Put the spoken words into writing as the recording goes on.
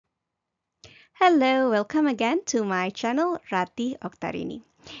Hello, welcome again to my channel Rati Oktarini.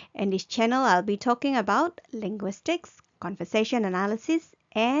 In this channel, I'll be talking about linguistics, conversation analysis,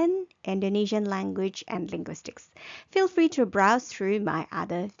 and Indonesian language and linguistics. Feel free to browse through my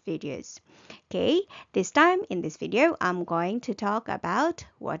other videos. Okay, this time in this video, I'm going to talk about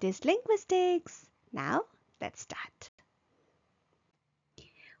what is linguistics. Now, let's start.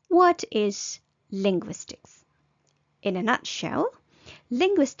 What is linguistics? In a nutshell,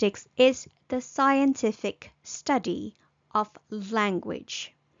 linguistics is the scientific study of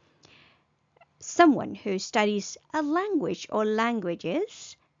language. Someone who studies a language or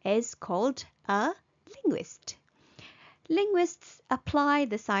languages is called a linguist. Linguists apply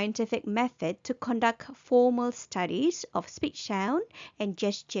the scientific method to conduct formal studies of speech sound and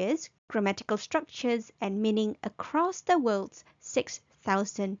gestures, grammatical structures, and meaning across the world's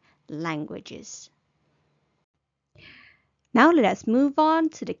 6,000 languages. Now let us move on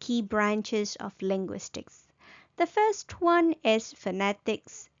to the key branches of linguistics. The first one is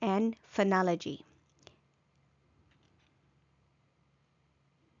phonetics and phonology.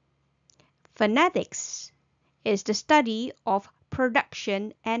 Phonetics is the study of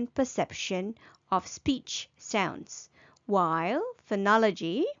production and perception of speech sounds, while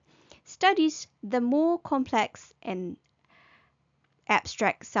phonology studies the more complex and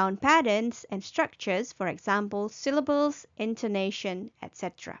abstract sound patterns and structures, for example, syllables, intonation,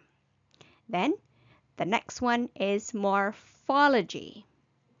 etc. Then, the next one is morphology.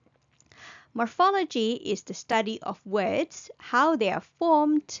 Morphology is the study of words, how they are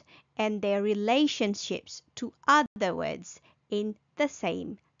formed, and their relationships to other words in the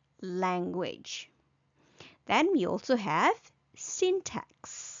same language. Then we also have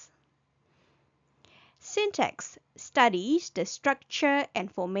syntax. Syntax studies the structure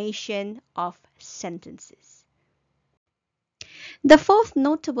and formation of sentences. The fourth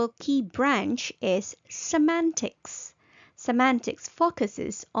notable key branch is semantics. Semantics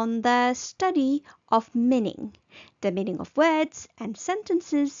focuses on the study of meaning, the meaning of words and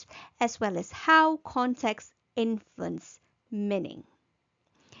sentences, as well as how context influence meaning.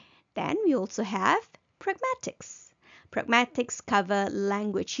 Then we also have pragmatics. Pragmatics cover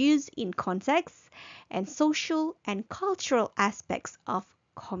language use in context and social and cultural aspects of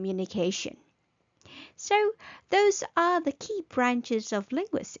communication. So those are the key branches of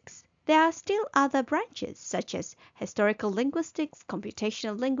linguistics. There are still other branches such as historical linguistics,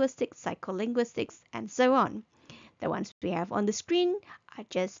 computational linguistics, psycholinguistics, and so on. The ones we have on the screen are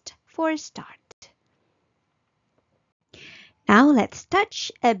just for a start. Now let's touch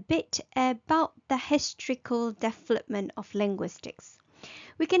a bit about the historical development of linguistics.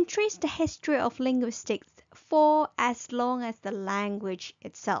 We can trace the history of linguistics for as long as the language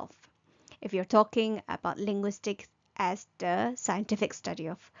itself. If you're talking about linguistics as the scientific study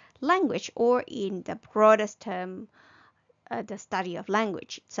of language, or in the broadest term, the study of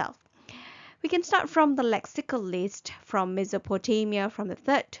language itself. We can start from the lexical list from Mesopotamia from the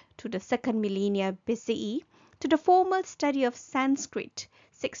 3rd to the 2nd millennia BCE to the formal study of Sanskrit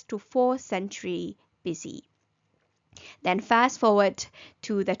 6th to 4th century BCE. Then fast forward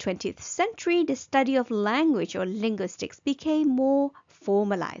to the 20th century, the study of language or linguistics became more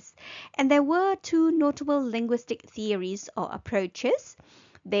formalized. And there were two notable linguistic theories or approaches.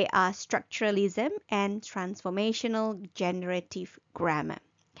 They are structuralism and transformational generative grammar.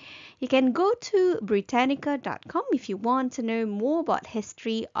 You can go to Britannica.com if you want to know more about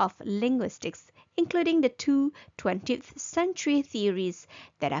history of linguistics, including the two 20th century theories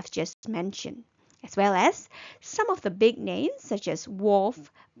that I've just mentioned, as well as some of the big names such as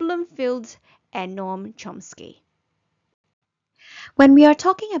Wolff, Bloomfield, and Noam Chomsky. When we are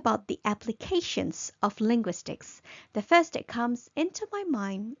talking about the applications of linguistics, the first that comes into my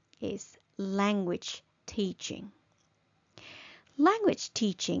mind is language teaching. Language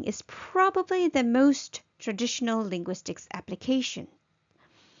teaching is probably the most traditional linguistics application.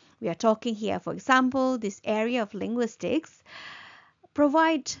 We are talking here, for example, this area of linguistics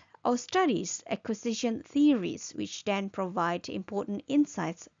provide or studies acquisition theories, which then provide important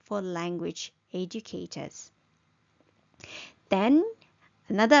insights for language educators. Then,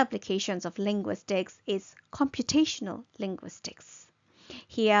 another applications of linguistics is computational linguistics.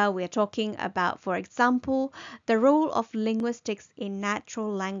 Here we are talking about, for example, the role of linguistics in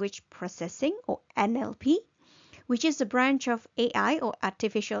natural language processing or NLP, which is a branch of AI or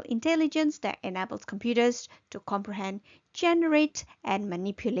artificial intelligence that enables computers to comprehend, generate, and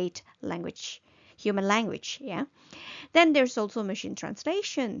manipulate language, human language. Yeah. Then there's also machine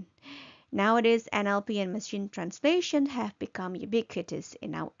translation. Nowadays, NLP and machine translation have become ubiquitous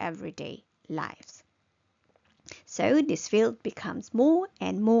in our everyday lives. So this field becomes more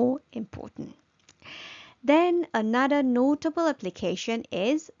and more important. Then another notable application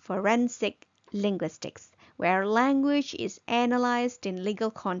is forensic linguistics, where language is analyzed in legal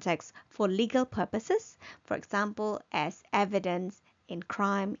contexts for legal purposes, for example, as evidence in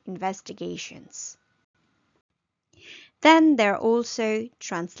crime investigations. Then there are also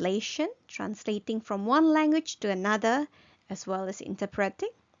translating from one language to another, as well as interpreting.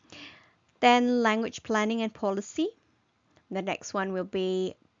 Then language planning and policy. The next one will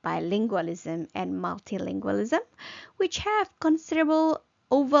be bilingualism and multilingualism, which have considerable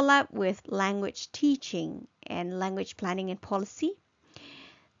overlap with language teaching and language planning and policy.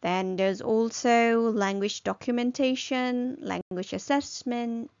 Then there's also language documentation, language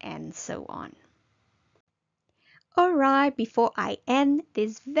assessment, and so on. Alright, before I end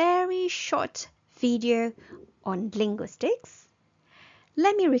this very short video on linguistics,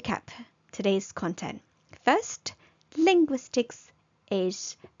 let me recap today's content. First, linguistics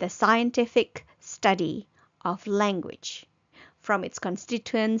is the scientific study of language, from its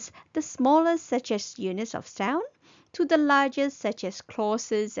constituents, the smallest such as units of sound, to the largest such as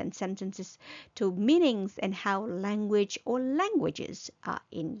clauses and sentences, to meanings and how language or languages are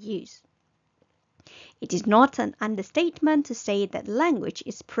in use. It is not an understatement to say that language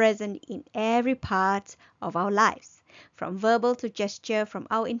is present in every part of our lives, from verbal to gesture, from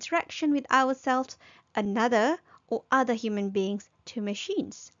our interaction with ourselves, another, or other human beings to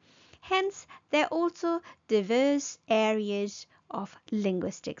machines. Hence, there are also diverse areas of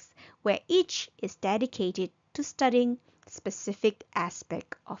linguistics where each is dedicated to studying specific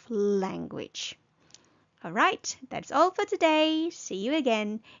aspect of language. Alright, that's all for today. See you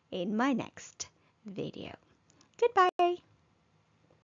again in my next video. Goodbye.